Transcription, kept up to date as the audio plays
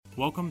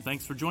Welcome,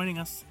 thanks for joining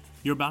us.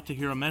 You're about to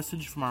hear a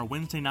message from our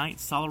Wednesday night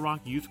Solid Rock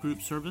Youth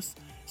Group service.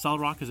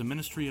 Solid Rock is a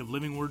ministry of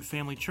Living Word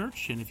Family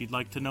Church, and if you'd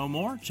like to know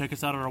more, check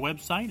us out on our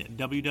website at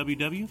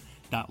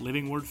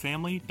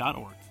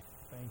www.livingwordfamily.org.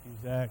 Thank you,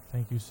 Zach.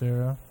 Thank you,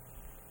 Sarah.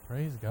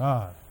 Praise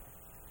God.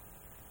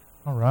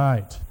 All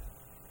right.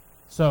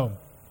 So,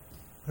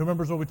 who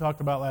remembers what we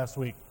talked about last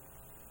week?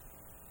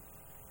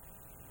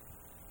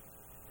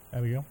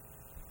 There we go.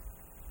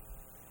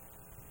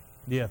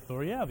 The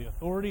authority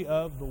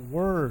of the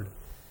Word.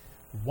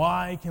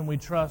 Why can we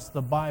trust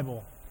the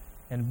Bible?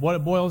 And what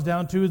it boils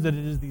down to is that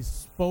it is the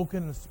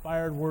spoken,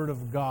 inspired Word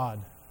of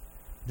God,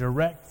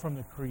 direct from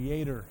the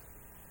Creator.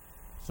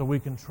 So we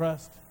can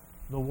trust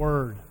the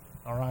Word,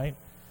 all right?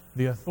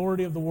 The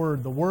authority of the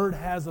Word. The Word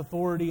has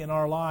authority in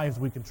our lives.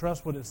 We can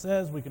trust what it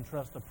says. We can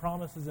trust the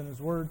promises in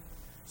His Word.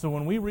 So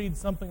when we read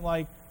something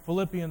like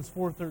Philippians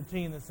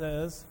 4:13 that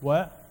says,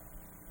 what?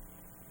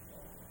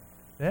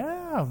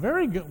 Yeah,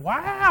 very good.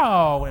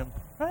 Wow,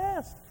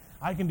 impressed.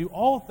 I can do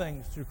all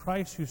things through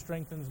Christ who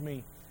strengthens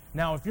me.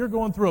 Now, if you're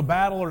going through a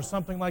battle or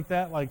something like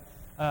that, like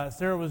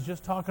Sarah was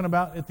just talking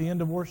about at the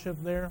end of worship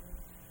there,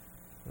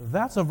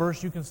 that's a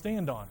verse you can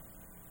stand on.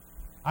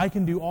 I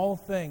can do all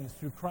things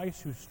through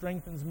Christ who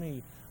strengthens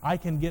me. I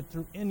can get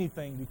through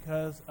anything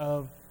because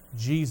of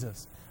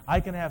Jesus. I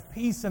can have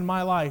peace in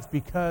my life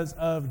because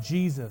of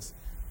Jesus.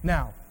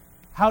 Now,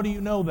 how do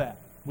you know that?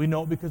 We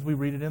know it because we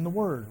read it in the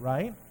Word,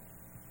 right?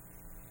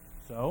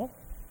 So,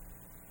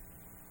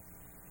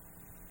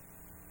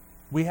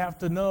 we have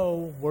to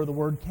know where the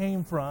Word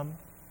came from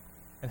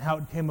and how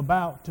it came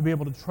about to be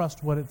able to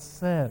trust what it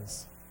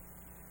says.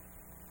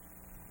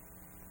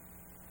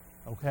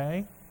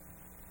 Okay?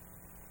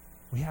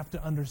 We have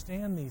to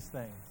understand these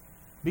things.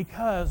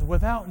 Because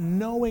without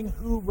knowing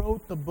who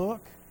wrote the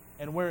book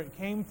and where it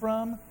came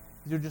from,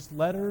 these are just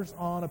letters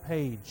on a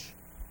page.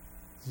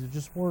 These are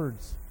just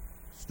words,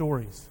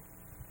 stories,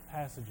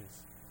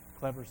 passages,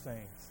 clever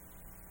sayings.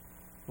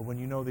 But when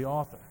you know the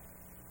author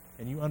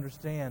and you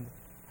understand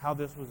how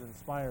this was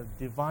inspired,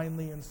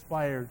 divinely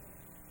inspired,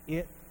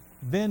 it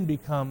then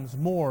becomes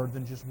more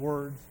than just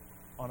words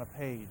on a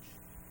page.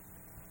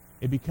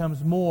 It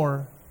becomes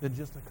more than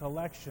just a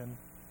collection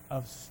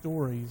of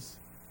stories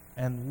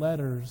and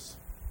letters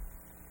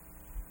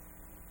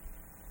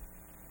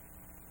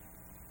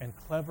and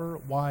clever,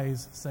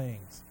 wise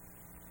sayings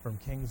from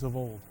kings of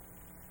old.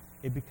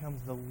 It becomes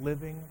the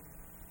living,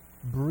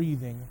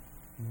 breathing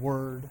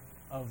Word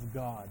of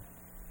God.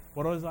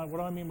 What do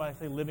I mean by I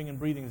say living and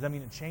breathing? Does that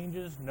mean it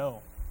changes?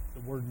 No. The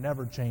Word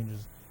never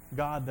changes.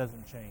 God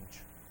doesn't change.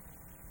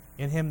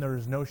 In Him there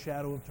is no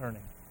shadow of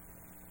turning.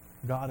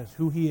 God is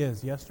who He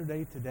is,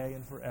 yesterday, today,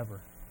 and forever.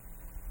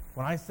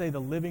 When I say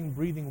the living,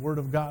 breathing Word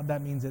of God,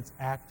 that means it's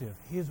active.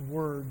 His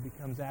Word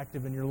becomes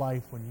active in your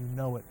life when you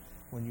know it,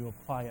 when you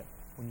apply it,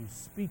 when you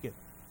speak it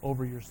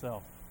over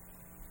yourself.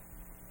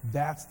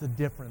 That's the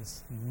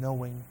difference,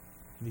 knowing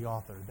the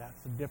author. That's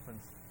the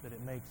difference that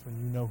it makes when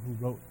you know who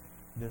wrote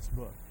this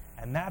book.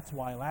 And that's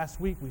why last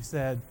week we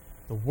said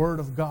the Word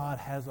of God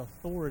has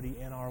authority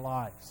in our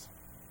lives.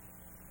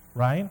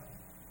 Right?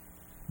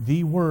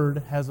 The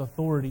Word has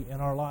authority in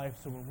our lives.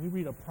 So when we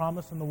read a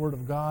promise in the Word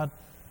of God,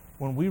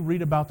 when we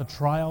read about the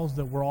trials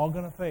that we're all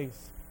going to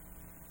face,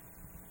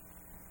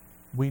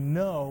 we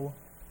know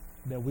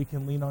that we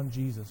can lean on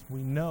Jesus.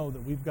 We know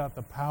that we've got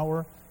the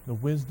power, the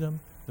wisdom,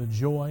 the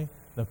joy,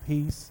 the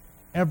peace,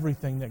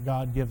 everything that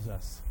God gives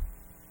us.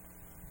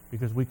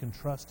 Because we can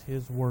trust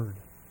His Word.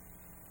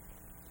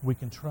 We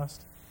can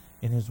trust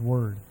in His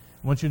Word.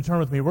 I want you to turn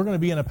with me. We're going to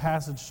be in a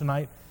passage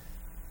tonight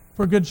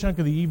for a good chunk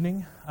of the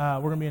evening.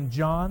 We're going to be in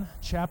John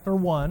chapter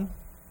 1.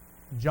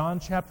 John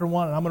chapter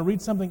 1. And I'm going to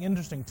read something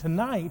interesting.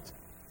 Tonight,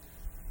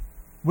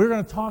 we're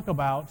going to talk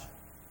about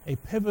a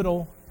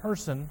pivotal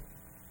person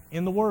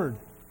in the Word.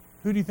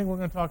 Who do you think we're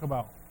going to talk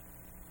about?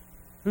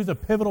 Who's a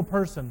pivotal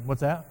person? What's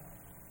that?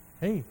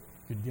 Hey,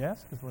 good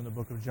guess, because we're in the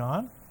book of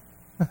John.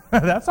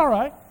 That's all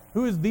right.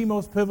 Who is the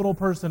most pivotal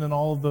person in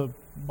all of the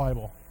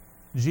Bible?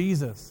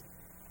 Jesus.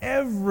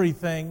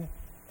 Everything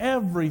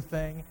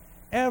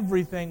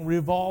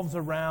revolves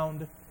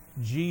around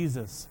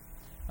Jesus.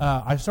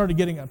 I started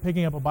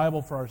picking up a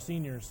Bible for our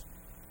seniors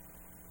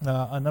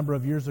a number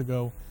of years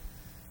ago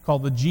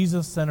called the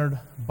Jesus-Centered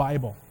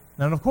Bible.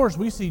 Now, and of course,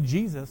 we see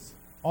Jesus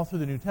all through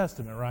the New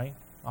Testament, right?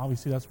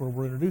 Obviously, that's where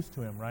we're introduced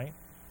to Him, right?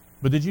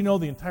 But did you know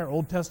the entire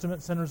Old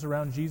Testament centers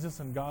around Jesus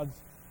and God's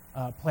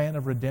plan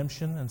of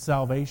redemption and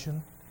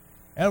salvation?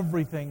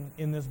 Everything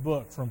in this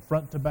book, from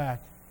front to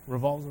back,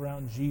 revolves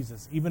around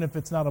Jesus, even if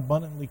it's not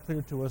abundantly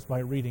clear to us by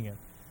reading it.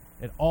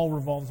 It all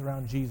revolves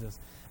around Jesus.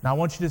 Now, I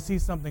want you to see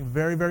something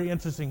very, very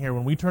interesting here.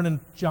 When we turn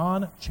in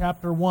John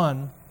chapter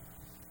 1,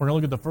 we're going to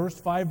look at the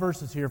first 5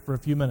 verses here for a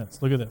few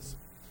minutes. Look at this.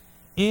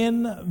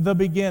 In the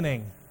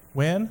beginning.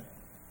 When?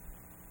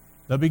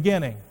 The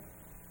beginning.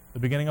 The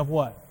beginning of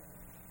what?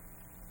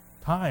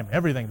 Time,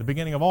 everything, the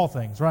beginning of all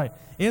things, right?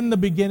 In the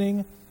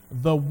beginning,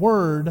 the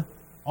Word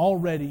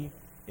already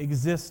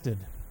existed.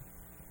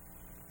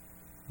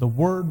 The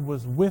Word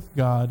was with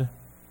God,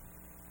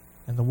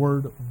 and the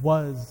Word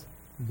was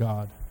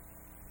God.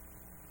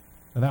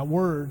 Now that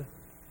word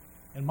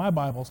in my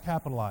Bible is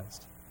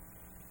capitalized.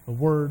 The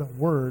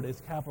word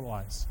is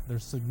capitalized.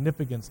 There's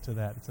significance to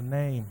that. It's a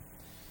name.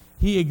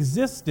 He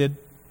existed.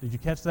 Did you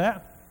catch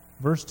that?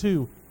 Verse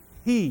 2.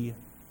 He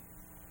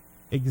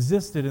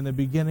existed in the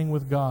beginning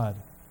with God.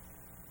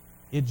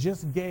 It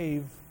just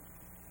gave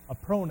a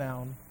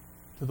pronoun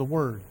to the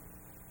word.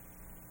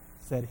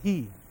 It said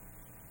he.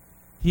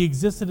 He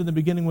existed in the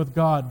beginning with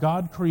God.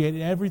 God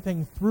created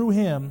everything through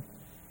him,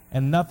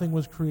 and nothing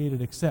was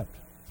created except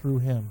through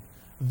him.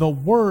 The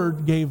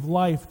Word gave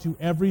life to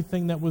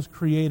everything that was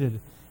created,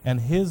 and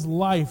his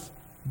life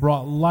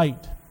brought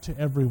light to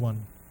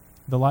everyone.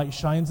 The light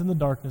shines in the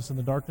darkness, and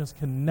the darkness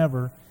can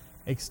never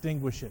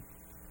extinguish it.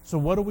 So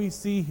what do we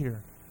see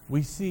here?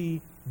 We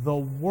see the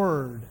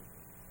Word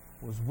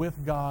was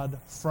with God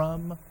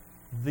from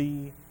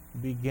the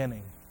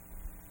beginning.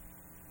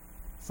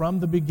 From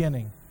the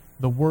beginning,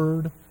 the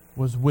Word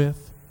was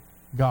with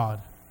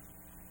God.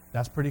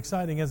 That's pretty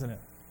exciting, isn't it?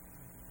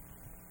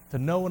 To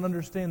know and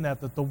understand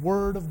that the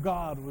Word of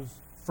God was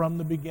from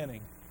the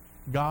beginning.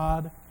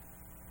 God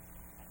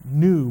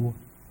knew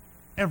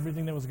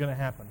everything that was going to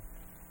happen.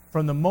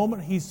 From the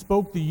moment he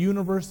spoke the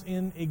universe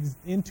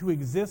into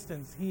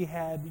existence, he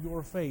had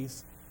your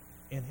face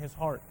in his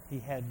heart. He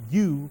had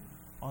you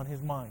on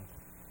his mind.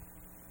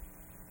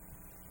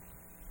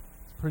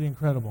 It's pretty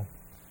incredible.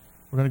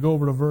 We're going to go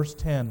over to verse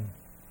 10.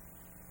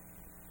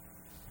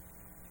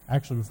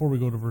 Actually, before we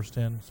go to verse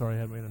 10, sorry, I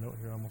had made a note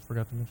here. I almost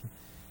forgot to mention.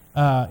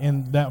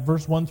 In that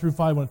verse 1 through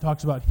 5, when it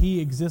talks about he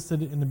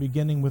existed in the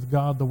beginning with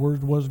God, the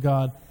Word was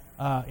God.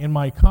 In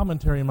my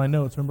commentary, in my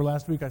notes, remember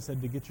last week I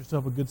said to get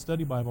yourself a good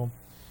study Bible.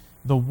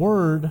 The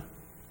Word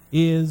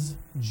is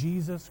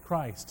Jesus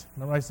Christ.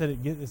 Remember I said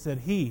it said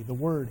he, the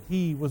Word,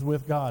 he was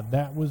with God.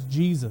 That was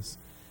Jesus.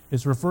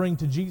 It's referring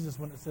to Jesus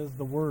when it says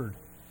the Word.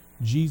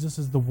 Jesus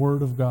is the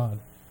Word of God.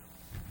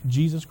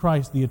 Jesus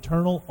Christ, the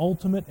eternal,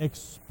 ultimate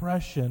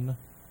expression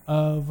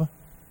of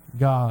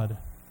God.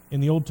 In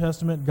the Old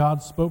Testament,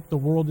 God spoke the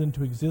world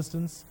into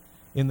existence.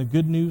 In the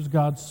Good News,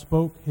 God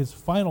spoke his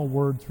final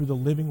word through the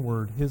living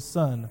Word, his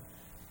Son.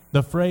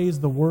 The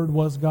phrase, the Word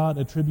was God,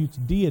 attributes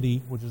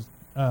deity, which is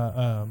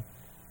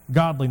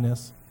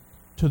godliness,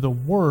 to the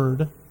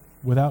Word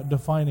without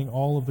defining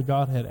all of the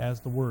Godhead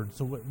as the Word.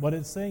 So what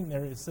it's saying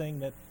there is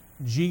saying that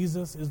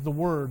Jesus is the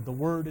Word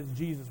is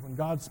Jesus. When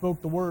God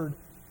spoke the Word,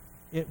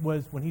 it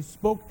was when he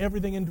spoke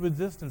everything into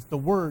existence, the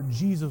Word,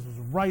 Jesus, was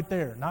right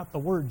there. Not the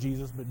Word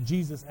Jesus, but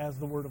Jesus as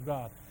the Word of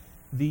God.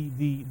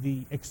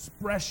 The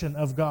expression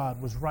of God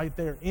was right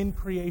there in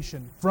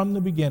creation from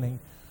the beginning,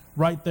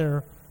 right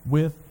there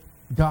with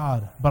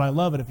God. But I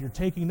love it. If you're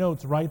taking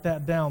notes, write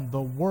that down.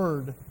 The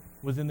Word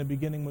was in the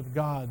beginning with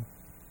God.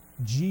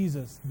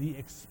 Jesus, the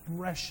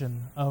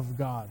expression of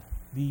God,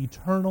 the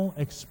eternal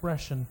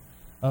expression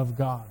of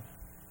God.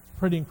 It's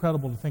pretty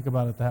incredible to think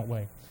about it that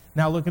way.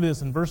 Now look at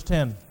this in verse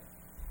 10.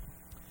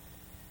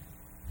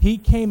 He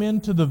came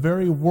into the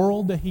very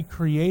world that he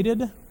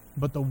created,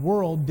 but the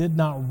world did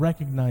not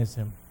recognize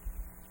him.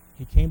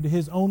 He came to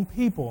his own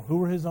people. Who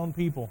were his own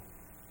people?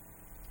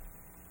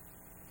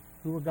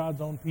 Who were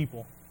God's own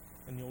people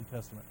in the Old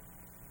Testament?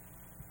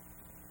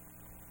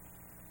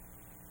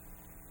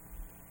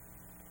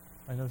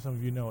 I know some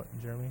of you know it.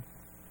 Jeremy?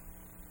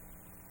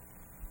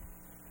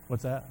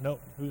 What's that? Nope.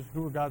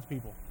 Who were God's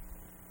people?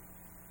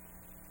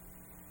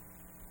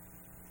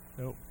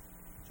 Nope.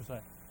 Josiah.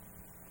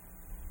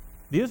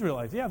 The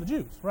Israelites, yeah, the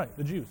Jews, right,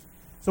 the Jews.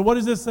 So what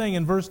is this saying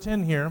in verse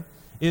 10 here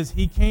is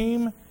he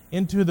came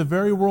into the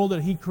very world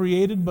that he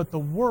created, but the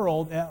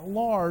world at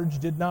large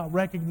did not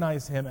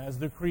recognize him as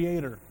the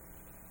creator.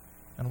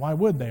 And why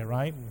would they,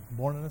 right?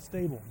 Born in a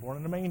stable, born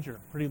in a manger,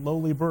 pretty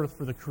lowly birth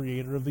for the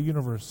creator of the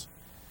universe.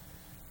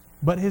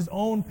 But his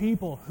own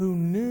people who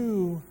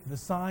knew the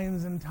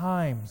signs and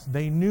times,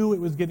 they knew it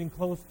was getting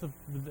close to,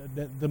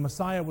 that the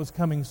Messiah was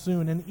coming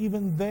soon, and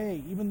even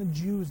the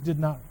Jews did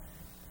not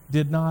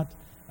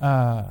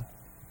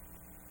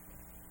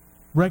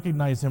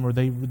recognize him, or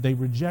they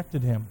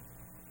rejected him.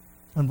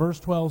 And verse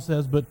 12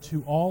 says, but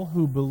to all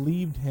who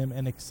believed him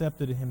and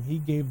accepted him, he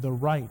gave the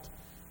right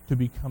to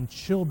become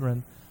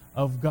children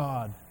of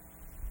God.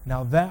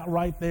 Now that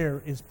right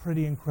there is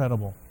pretty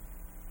incredible.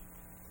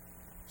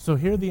 So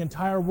here the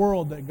entire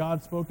world that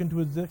God spoke into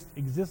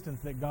existence,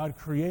 that God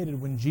created,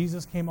 when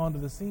Jesus came onto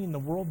the scene, the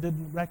world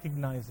didn't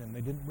recognize him.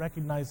 They didn't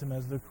recognize him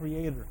as the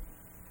creator.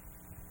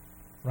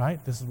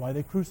 Right? This is why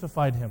they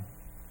crucified him.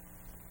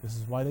 This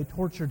is why they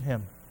tortured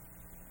him.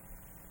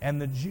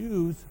 And the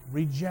Jews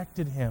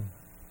rejected him.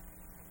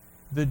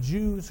 The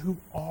Jews, who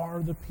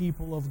are the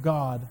people of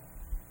God,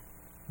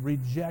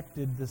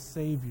 rejected the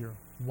Savior.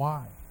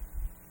 Why?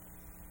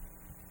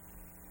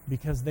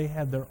 Because they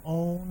had their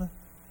own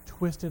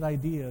twisted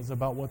ideas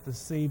about what the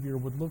Savior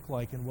would look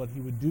like and what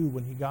he would do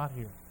when he got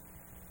here.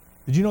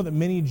 Did you know that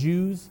many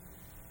Jews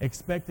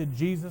expected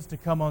Jesus to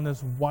come on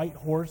this white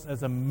horse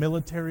as a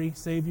military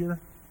savior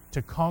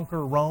to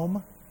conquer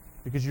Rome?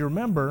 Because you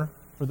remember,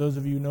 for those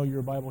of you who know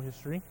your Bible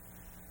history,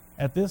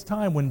 at this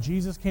time when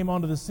Jesus came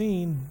onto the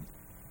scene,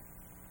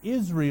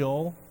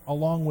 Israel,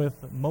 along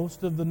with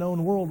most of the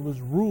known world, was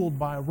ruled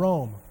by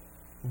Rome.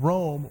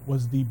 Rome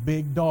was the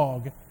big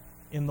dog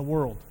in the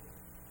world.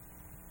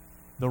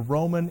 The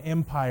Roman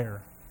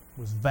Empire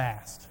was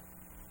vast.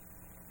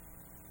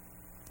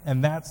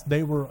 And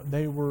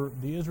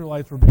the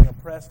Israelites were being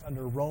oppressed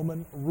under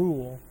Roman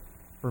rule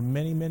for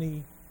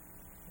many,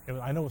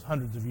 I know it was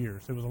hundreds of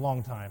years. It was a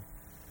long time.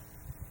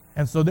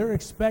 And so they're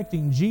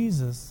expecting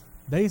Jesus.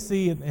 They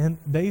see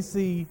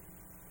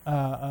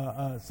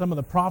some of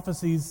the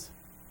prophecies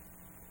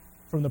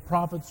from the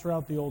prophets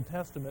throughout the Old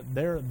Testament,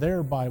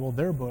 their Bible,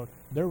 their book,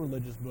 their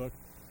religious book,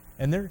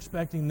 and they're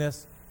expecting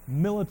this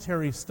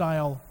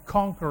military-style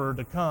conqueror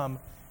to come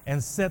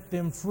and set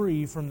them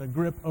free from the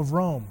grip of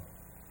Rome.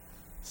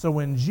 So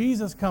when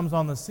Jesus comes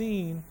on the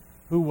scene,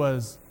 who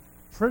was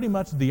pretty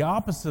much the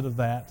opposite of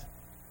that,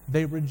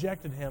 they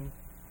rejected him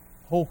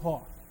whole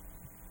cloth.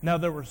 Now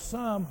there were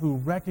some who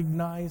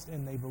recognized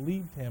and they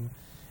believed him,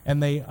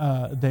 and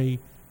they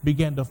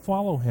began to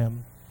follow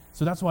him.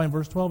 So that's why in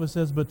verse 12 it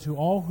says, "But to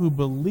all who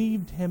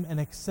believed him and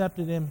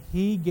accepted him,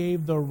 he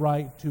gave the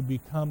right to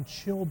become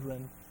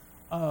children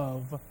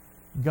of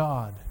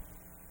God."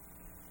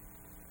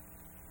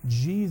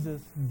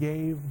 Jesus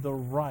gave the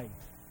right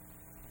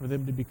for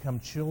them to become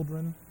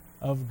children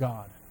of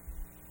God.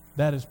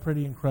 That is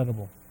pretty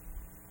incredible.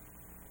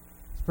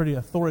 It's a pretty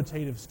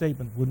authoritative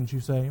statement, wouldn't you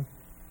say?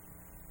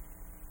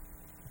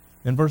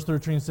 In verse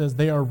 13 it says,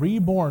 "They are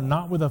reborn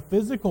not with a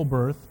physical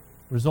birth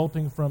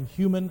resulting from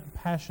human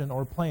passion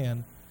or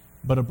plan,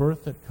 but a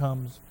birth that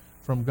comes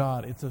from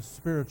God." It's a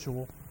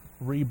spiritual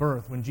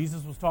rebirth. When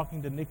Jesus was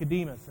talking to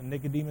Nicodemus, and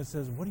Nicodemus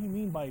says, "What do you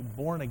mean by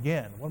born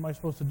again? What am I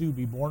supposed to do,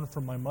 be born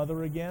from my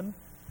mother again?"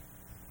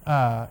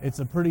 It's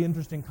a pretty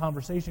interesting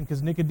conversation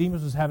because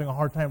Nicodemus was having a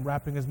hard time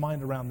wrapping his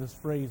mind around this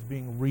phrase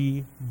being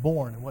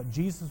reborn. And what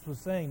Jesus was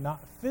saying,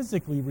 not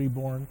physically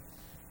reborn,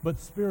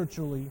 but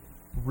spiritually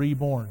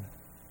reborn.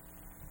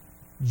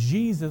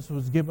 Jesus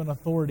was given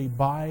authority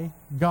by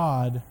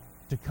God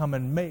to come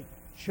and make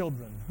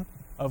children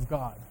of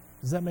God.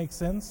 Does that make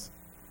sense?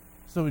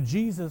 So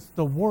Jesus,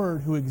 the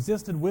Word who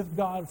existed with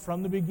God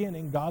from the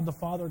beginning, God the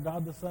Father,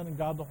 God the Son, and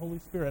God the Holy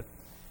Spirit,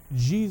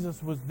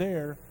 Jesus was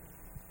there,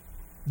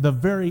 the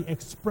very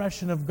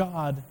expression of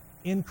God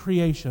in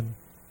creation.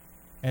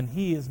 And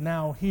he is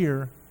now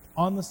here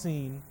on the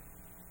scene,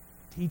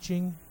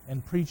 teaching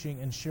and preaching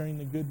and sharing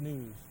the good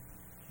news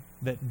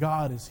that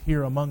God is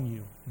here among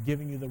you,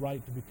 giving you the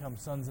right to become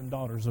sons and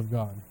daughters of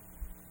God.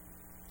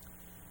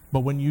 But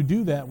when you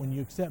do that, when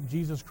you accept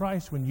Jesus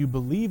Christ, when you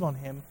believe on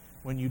him,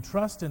 when you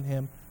trust in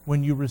him,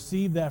 when you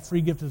receive that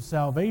free gift of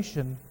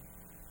salvation,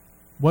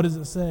 what does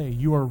it say?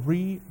 You are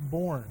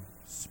reborn,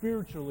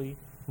 spiritually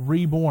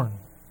reborn.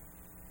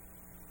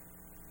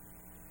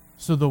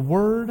 So the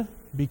Word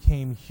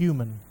became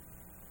human.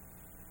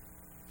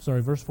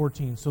 Verse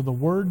 14. "So the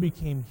Word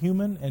became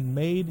human and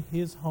made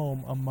his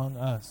home among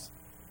us.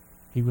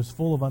 He was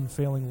full of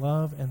unfailing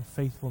love and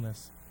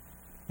faithfulness.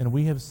 And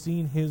we have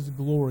seen his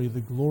glory, the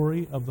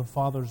glory of the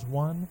Father's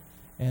one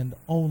and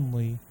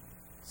only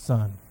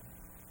Son."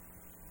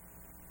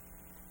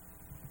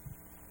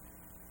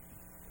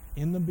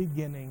 In the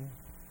beginning,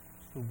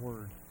 the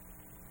Word.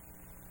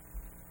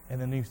 And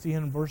then you see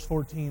in verse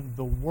 14,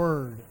 the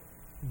Word,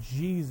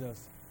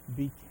 Jesus,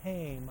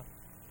 became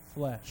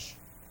flesh.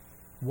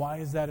 Why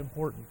is that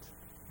important?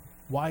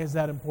 Why is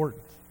that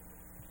important?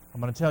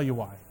 I'm going to tell you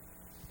why.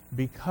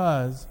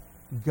 Because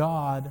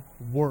God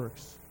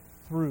works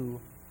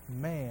through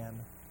man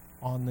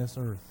on this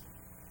earth.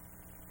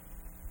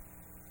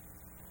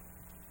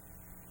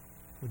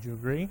 Would you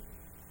agree?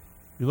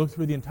 You look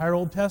through the entire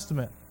Old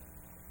Testament,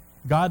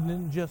 God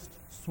didn't just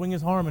swing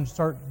his arm and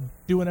start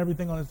doing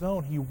everything on his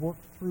own. He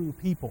worked through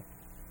people.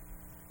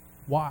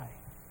 Why?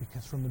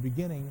 Because from the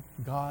beginning,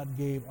 God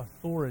gave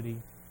authority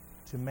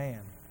to man.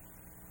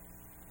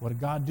 What did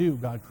God do?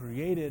 God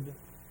created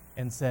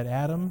and said,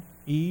 "Adam,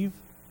 Eve,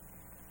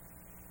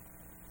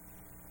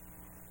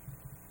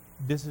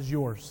 this is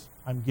yours.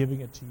 I'm giving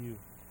it to you."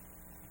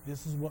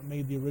 This is what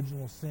made the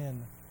original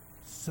sin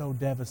so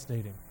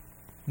devastating.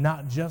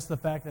 Not just the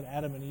fact that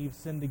Adam and Eve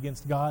sinned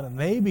against God and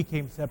they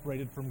became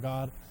separated from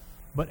God,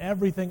 but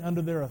everything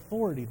under their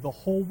authority, the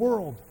whole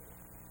world,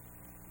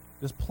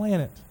 this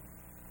planet,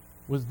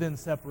 was then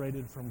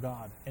separated from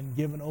God and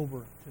given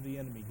over to the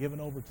enemy, given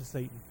over to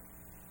Satan.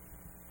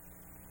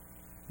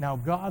 Now,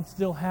 God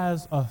still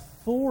has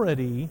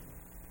authority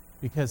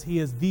because he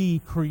is the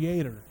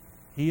creator.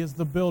 He is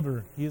the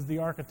builder. He is the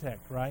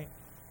architect, right?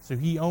 So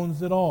he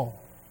owns it all.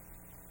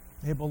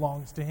 It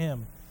belongs to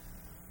him.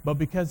 But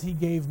because he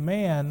gave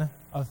man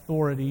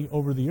authority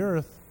over the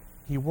earth,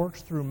 he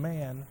works through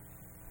man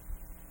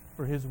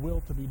for his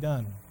will to be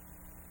done.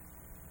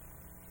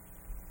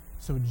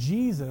 So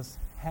Jesus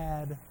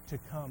had to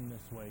come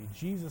this way.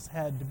 Jesus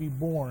had to be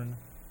born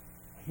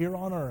here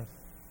on earth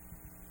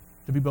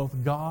to be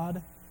both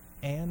God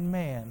and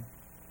man,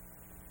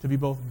 to be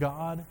both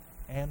God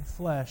and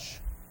flesh.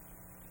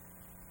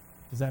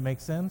 Does that make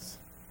sense?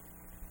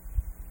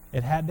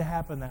 It had to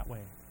happen that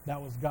way.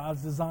 That was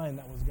God's design.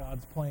 That was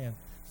God's plan.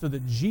 So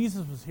that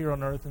Jesus was here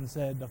on earth and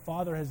said, the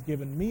Father has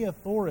given me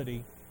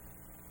authority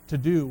to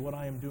do what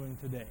I am doing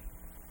today.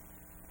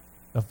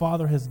 The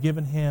Father has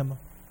given him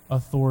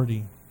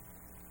authority.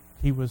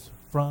 He was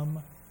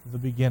from the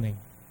beginning.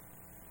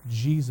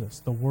 Jesus,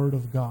 the Word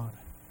of God.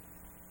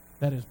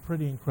 That is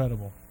pretty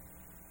incredible.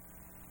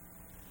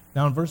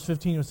 Now in verse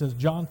 15 it says,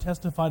 John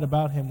testified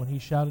about him when he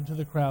shouted to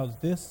the crowds,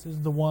 "This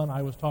is the one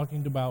I was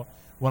talking about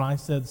when I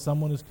said,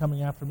 someone is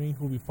coming after me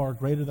who will be far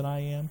greater than I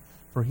am,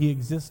 for he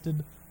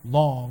existed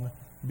long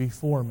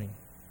before me."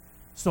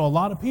 So a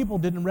lot of people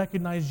didn't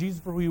recognize Jesus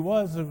for who he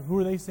was. Who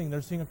are they seeing?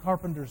 They're seeing a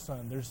carpenter's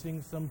son. They're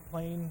seeing some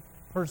plain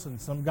person,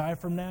 some guy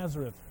from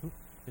Nazareth.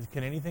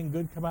 Can anything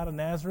good come out of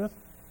Nazareth?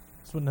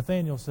 That's what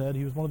Nathanael said.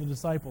 He was one of the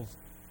disciples.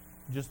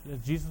 Just as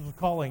Jesus was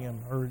calling him,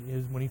 or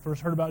when he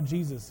first heard about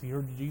Jesus, he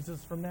heard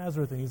Jesus from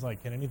Nazareth, and he's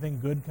like, can anything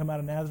good come out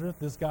of Nazareth?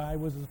 This guy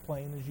was as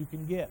plain as you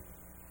can get.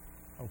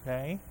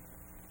 Okay?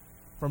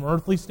 From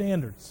earthly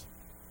standards.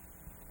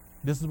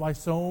 This is why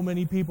so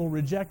many people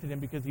rejected him,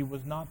 because he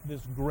was not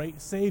this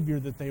great Savior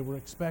that they were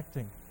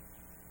expecting.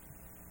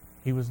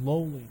 He was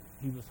lowly,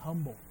 he was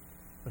humble,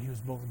 but he was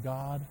both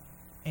God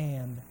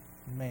and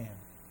man.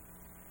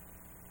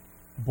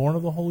 Born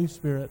of the Holy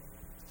Spirit,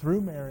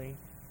 through Mary,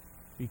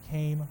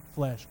 became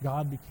flesh.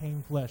 God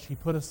became flesh. He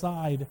put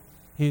aside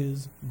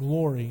his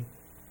glory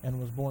and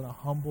was born a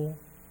humble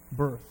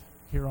birth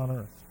here on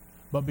earth.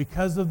 But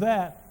because of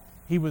that,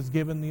 he was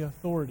given the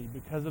authority.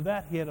 Because of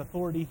that, he had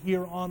authority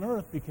here on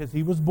earth because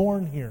he was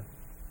born here.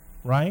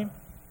 Right?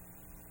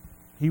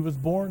 He was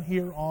born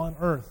here on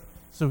earth.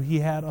 So he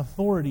had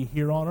authority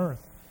here on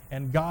earth.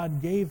 And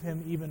God gave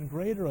him even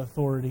greater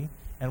authority.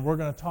 And we're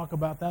going to talk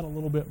about that a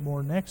little bit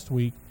more next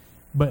week.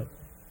 But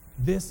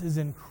this is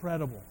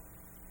incredible.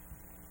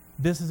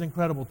 This is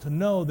incredible to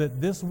know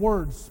that this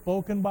word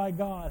spoken by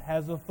God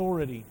has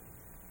authority.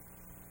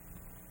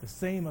 The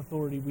same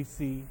authority we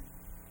see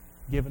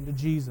given to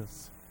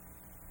Jesus.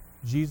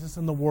 Jesus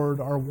and the Word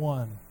are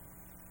one.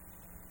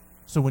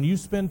 So when you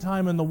spend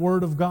time in the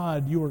Word of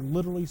God, you are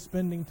literally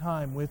spending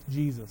time with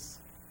Jesus.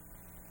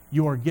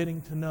 You are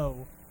getting to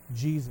know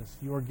Jesus.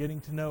 You are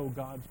getting to know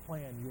God's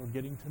plan. You are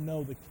getting to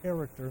know the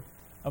character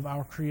of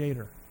our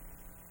Creator.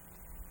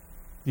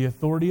 The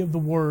authority of the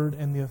Word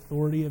and the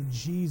authority of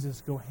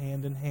Jesus go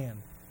hand in hand.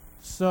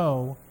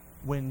 So,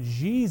 when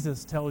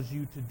Jesus tells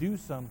you to do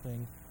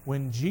something,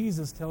 when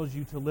Jesus tells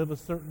you to live a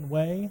certain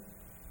way,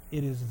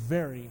 it is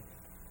very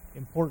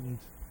important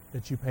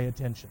that you pay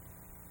attention.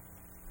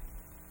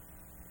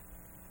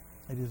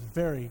 It is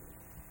very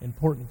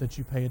important that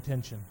you pay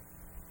attention.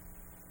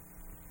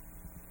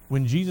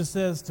 When Jesus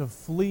says to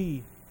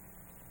flee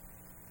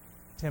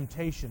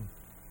temptation,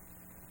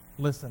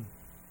 listen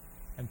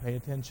and pay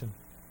attention.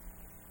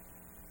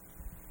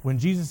 When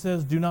Jesus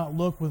says, do not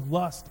look with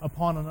lust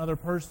upon another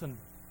person,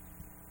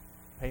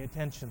 pay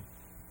attention.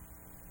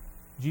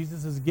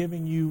 Jesus is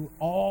giving you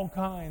all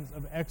kinds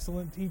of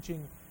excellent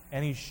teaching,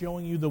 and he's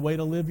showing you the way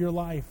to live your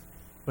life,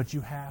 but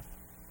you have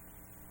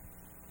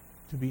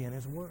to be in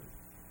his Word.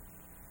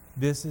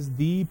 This is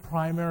the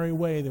primary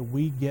way that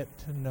we get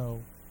to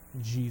know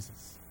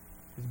Jesus,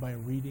 is by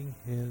reading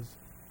his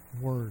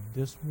Word,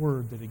 this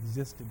Word that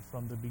existed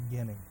from the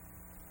beginning.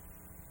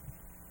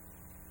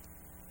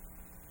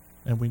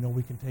 And we know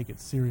we can take it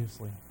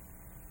seriously.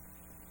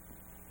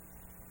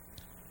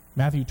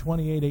 Matthew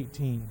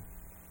 28:18.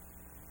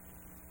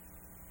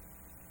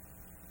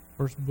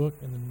 First book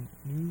in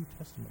the New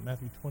Testament.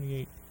 Matthew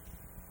 28.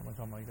 What am I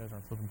talking about? You guys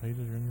aren't flipping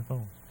pages, you're in your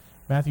phones.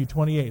 Matthew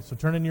 28. So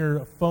turn in your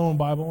phone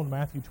Bible to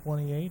Matthew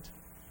 28.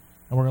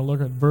 And we're going to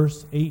look at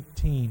verse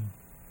 18.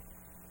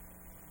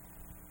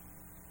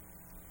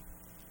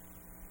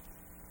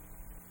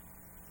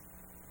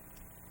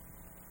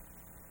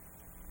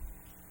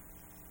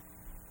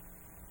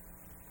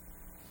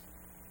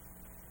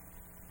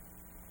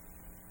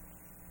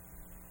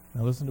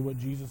 Now listen to what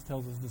Jesus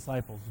tells his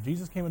disciples.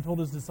 Jesus came and told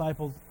his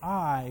disciples,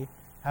 I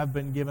have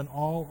been given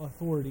all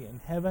authority in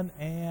heaven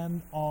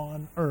and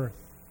on earth.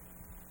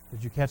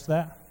 Did you catch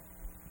that?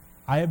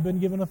 I have been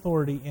given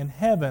authority in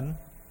heaven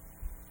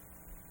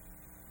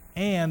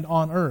and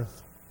on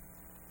earth.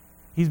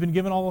 He's been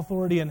given all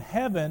authority in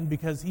heaven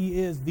because he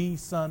is the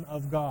Son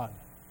of God.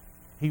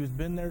 He's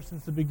been there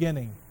since the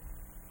beginning.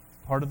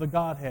 Part of the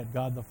Godhead,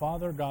 God the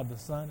Father, God the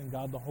Son, and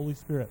God the Holy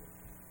Spirit.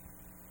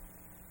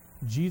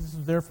 Jesus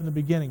was there from the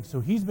beginning,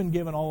 so he's been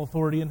given all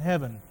authority in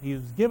heaven. He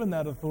was given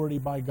that authority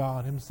by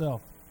God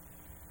himself.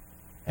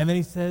 And then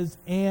he says,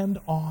 and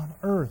on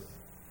earth.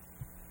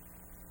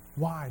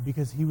 Why?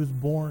 Because he was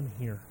born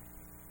here.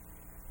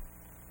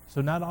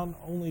 So not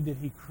only did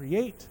he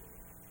create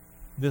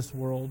this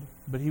world,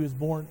 but he was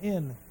born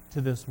into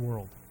this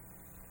world.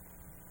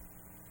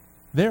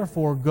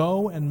 Therefore,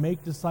 go and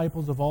make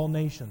disciples of all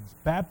nations,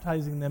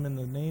 baptizing them in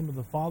the name of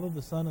the Father,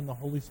 the Son, and the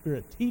Holy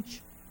Spirit.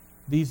 Teach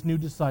these new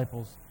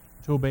disciples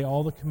to obey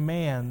all the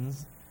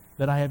commands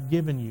that I have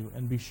given you,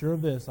 and be sure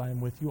of this, I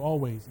am with you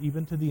always,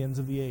 even to the ends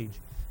of the age.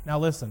 Now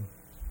listen,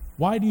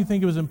 why do you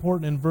think it was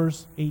important in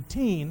verse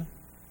 18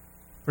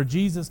 for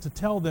Jesus to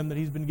tell them that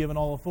he's been given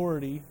all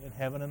authority in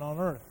heaven and on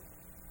earth,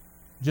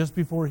 just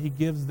before he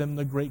gives them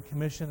the Great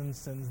Commission and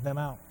sends them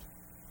out.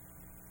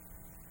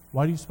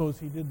 Why do you suppose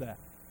he did that?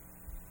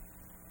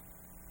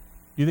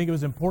 Do you think it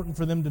was important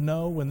for them to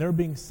know when they're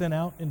being sent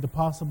out into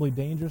possibly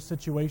dangerous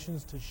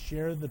situations to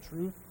share the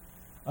truth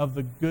of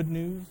the good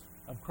news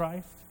of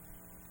Christ?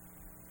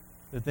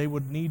 That they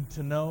would need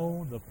to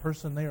know the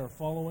person they are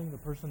following, the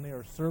person they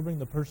are serving,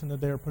 the person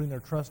that they are putting their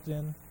trust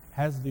in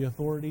has the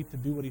authority to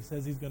do what he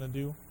says he's going to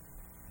do?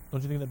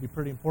 Don't you think that'd be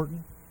pretty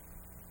important?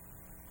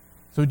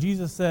 So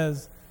Jesus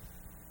says,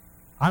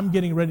 I'm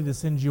getting ready to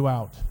send you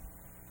out.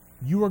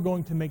 You are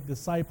going to make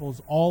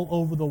disciples all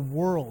over the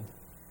world.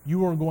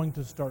 You are going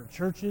to start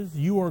churches.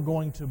 You are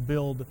going to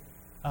build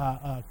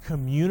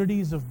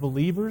communities of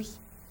believers.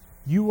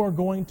 You are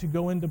going to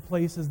go into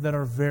places that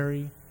are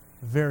very,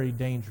 very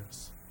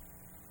dangerous.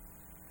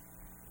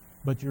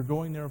 But you're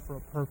going there for a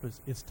purpose.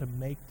 It's to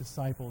make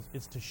disciples.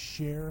 It's to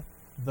share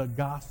the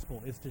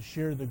gospel. It's to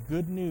share the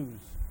good news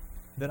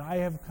that I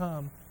have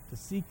come to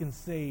seek and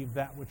save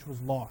that which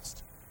was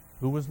lost.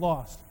 Who was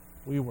lost?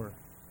 We were.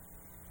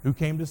 Who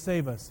came to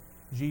save us?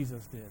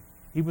 Jesus did.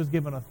 He was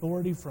given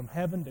authority from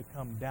heaven to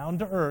come down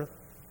to earth,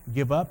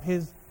 give up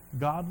his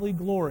godly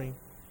glory,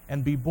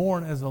 and be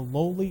born as a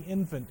lowly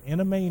infant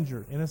in a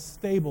manger, in a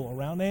stable,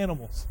 around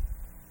animals,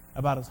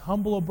 about as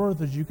humble a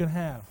birth as you can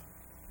have.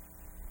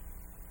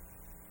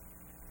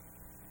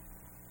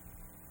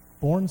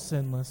 Born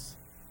sinless,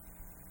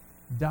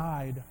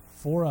 died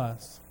for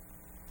us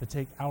to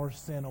take our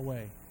sin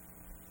away.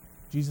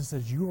 Jesus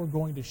says, you are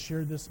going to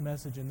share this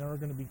message, and there are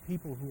going to be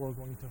people who are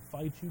going to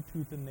fight you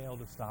tooth and nail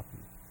to stop you.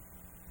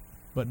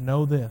 But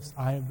know this,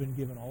 I have been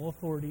given all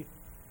authority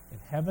in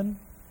heaven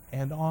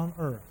and on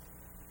earth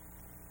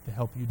to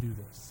help you do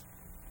this.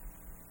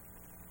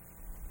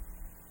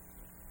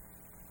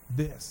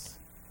 This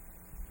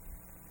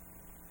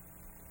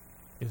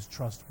is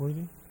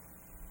trustworthy.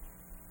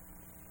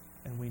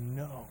 And we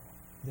know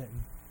that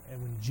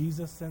and when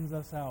Jesus sends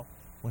us out,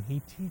 when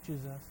he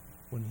teaches us,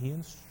 when he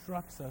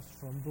instructs us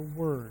from the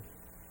Word,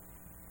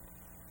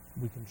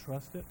 we can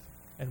trust it,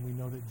 and we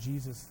know that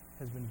Jesus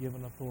has been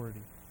given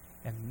authority.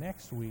 And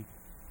next week,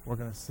 we're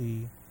going to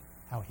see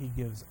how he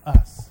gives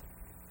us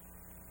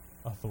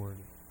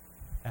authority.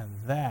 And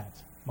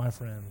that, my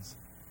friends,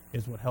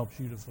 is what helps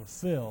you to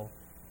fulfill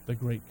the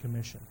Great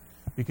Commission.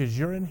 Because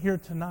you're in here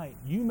tonight.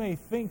 You may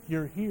think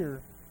you're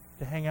here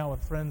to hang out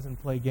with friends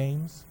and play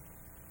games,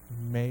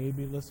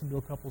 maybe listen to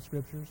a couple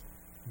scriptures,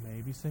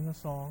 maybe sing a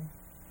song.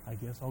 I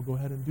guess I'll go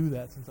ahead and do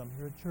that since I'm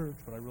here at church,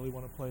 but I really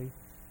want to play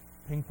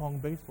ping pong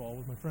baseball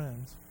with my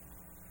friends.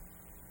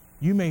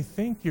 You may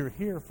think you're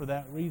here for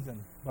that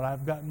reason, but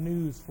I've got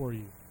news for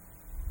you.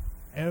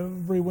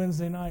 Every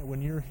Wednesday night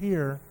when you're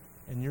here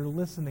and you're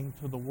listening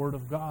to the Word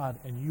of God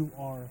and you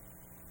are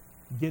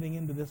getting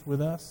into this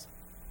with us,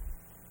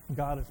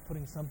 God is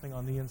putting something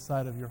on the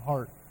inside of your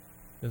heart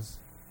that's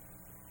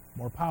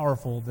more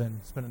powerful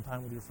than spending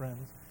time with your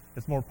friends.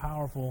 It's more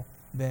powerful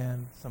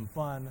than some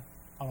fun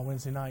on a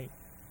Wednesday night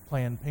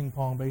playing ping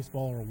pong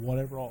baseball or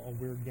whatever a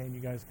weird game you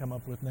guys come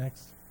up with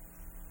next.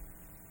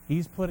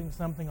 He's putting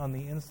something on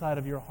the inside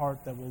of your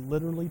heart that will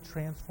literally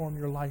transform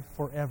your life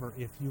forever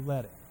if you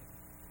let it.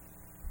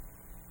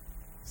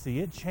 See,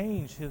 it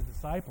changed his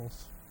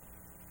disciples.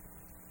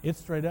 It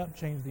straight up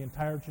changed the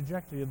entire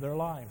trajectory of their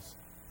lives.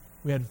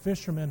 We had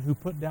fishermen who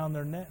put down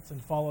their nets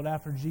and followed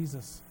after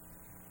Jesus.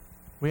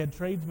 We had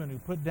tradesmen who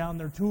put down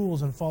their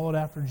tools and followed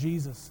after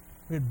Jesus.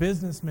 We had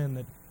businessmen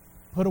that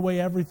put away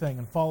everything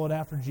and followed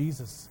after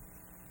Jesus.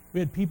 We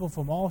had people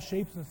from all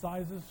shapes and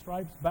sizes,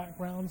 stripes,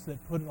 backgrounds that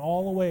put it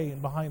all away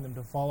and behind them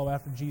to follow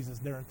after Jesus.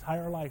 Their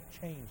entire life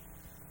changed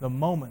the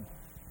moment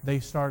they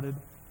started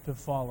to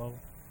follow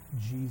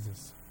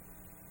Jesus.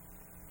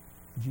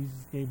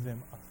 Jesus gave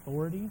them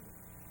authority.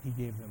 He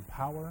gave them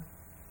power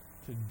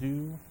to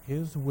do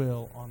his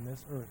will on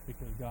this earth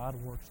because God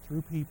works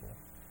through people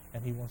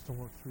and he wants to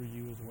work through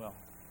you as well.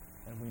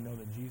 And we know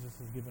that Jesus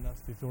has given us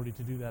the authority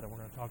to do that, and we're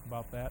going to talk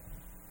about that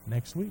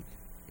next week.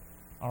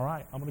 All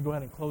right, I'm going to go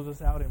ahead and close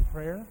us out in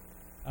prayer.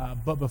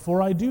 But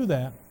before I do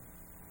that,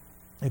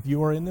 if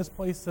you are in this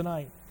place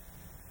tonight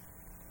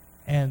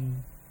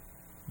and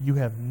you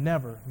have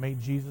never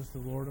made Jesus the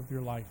Lord of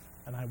your life,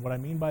 and what I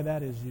mean by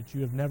that is that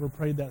you have never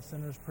prayed that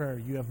sinner's prayer,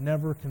 you have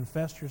never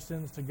confessed your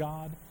sins to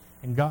God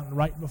and gotten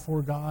right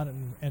before God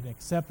and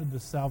accepted the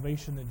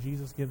salvation that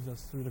Jesus gives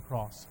us through the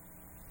cross.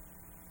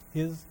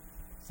 His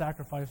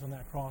sacrifice on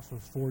that cross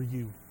was for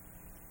you,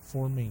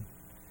 for me.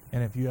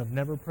 And if you have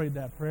never prayed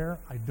that prayer,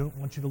 I don't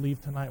want you to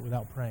leave tonight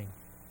without praying.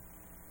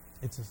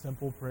 It's a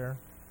simple prayer.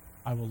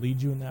 I will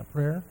lead you in that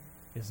prayer.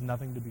 It's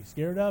nothing to be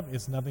scared of.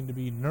 It's nothing to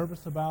be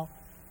nervous about.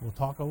 We'll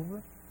talk over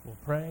it. We'll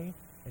pray.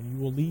 And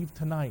you will leave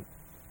tonight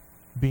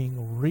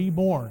being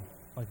reborn,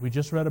 like we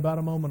just read about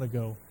a moment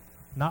ago.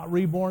 Not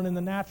reborn in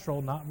the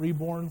natural, not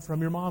reborn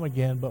from your mom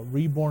again, but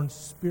reborn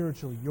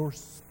spiritually. Your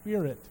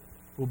spirit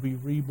will be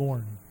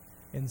reborn.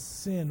 And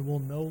sin will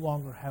no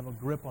longer have a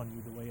grip on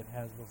you the way it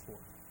has before.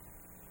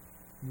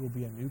 You will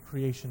be a new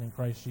creation in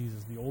Christ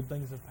Jesus. The old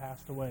things have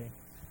passed away.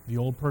 The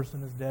old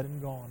person is dead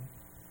and gone.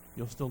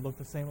 You'll still look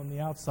the same on the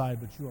outside,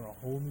 but you are a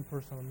whole new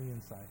person on the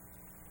inside.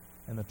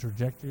 And the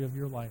trajectory of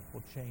your life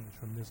will change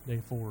from this day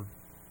forward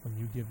when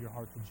you give your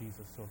heart to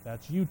Jesus. So if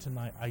that's you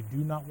tonight, I do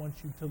not want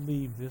you to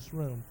leave this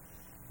room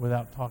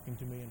without talking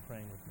to me and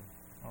praying with me.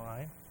 All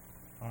right?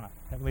 All right.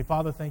 Heavenly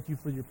Father, thank you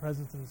for your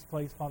presence in this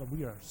place. Father,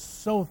 we are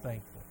so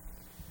thankful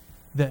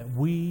that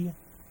we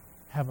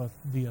have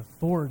the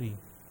authority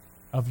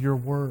of your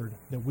word,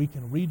 that we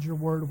can read your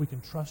word, we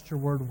can trust your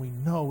word, we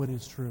know it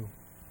is true.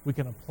 We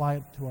can apply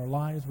it to our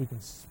lives, we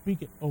can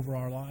speak it over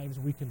our lives,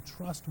 we can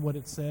trust what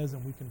it says,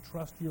 and we can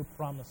trust your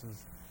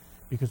promises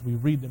because we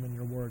read them in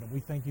your word. And we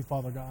thank you,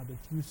 Father God, that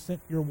you sent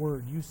your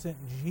word, you sent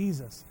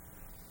Jesus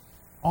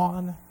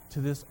on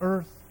to this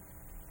earth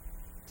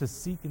to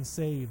seek and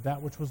save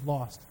that which was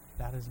lost.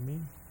 That is me,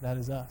 that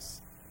is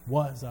us,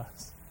 was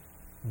us.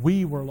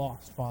 We were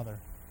lost, Father,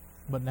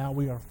 but now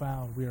we are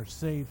found. We are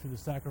saved through the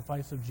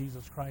sacrifice of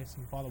Jesus Christ.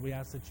 And Father, we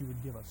ask that you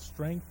would give us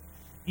strength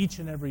each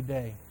and every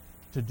day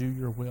to do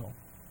your will.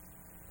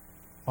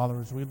 Father,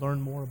 as we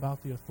learn more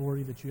about the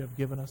authority that you have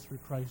given us through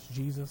Christ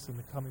Jesus in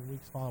the coming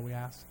weeks, Father, we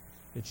ask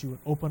that you would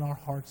open our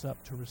hearts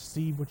up to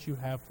receive what you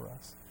have for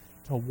us,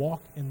 to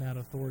walk in that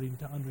authority, and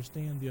to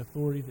understand the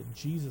authority that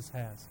Jesus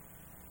has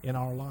in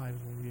our lives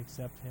when we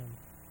accept him.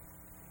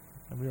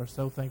 And we are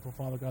so thankful,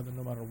 Father God, that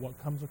no matter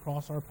what comes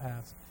across our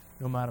paths,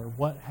 no matter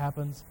what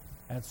happens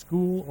at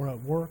school or at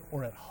work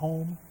or at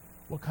home,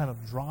 what kind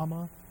of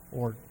drama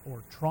or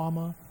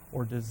trauma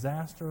or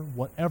disaster,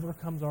 whatever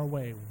comes our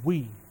way,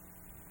 we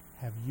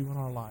have you in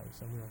our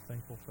lives, and we are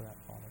thankful for that,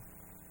 Father.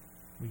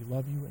 We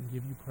love you and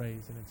give you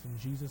praise, and it's in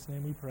Jesus'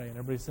 name we pray. And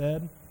everybody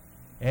said,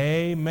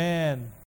 Amen.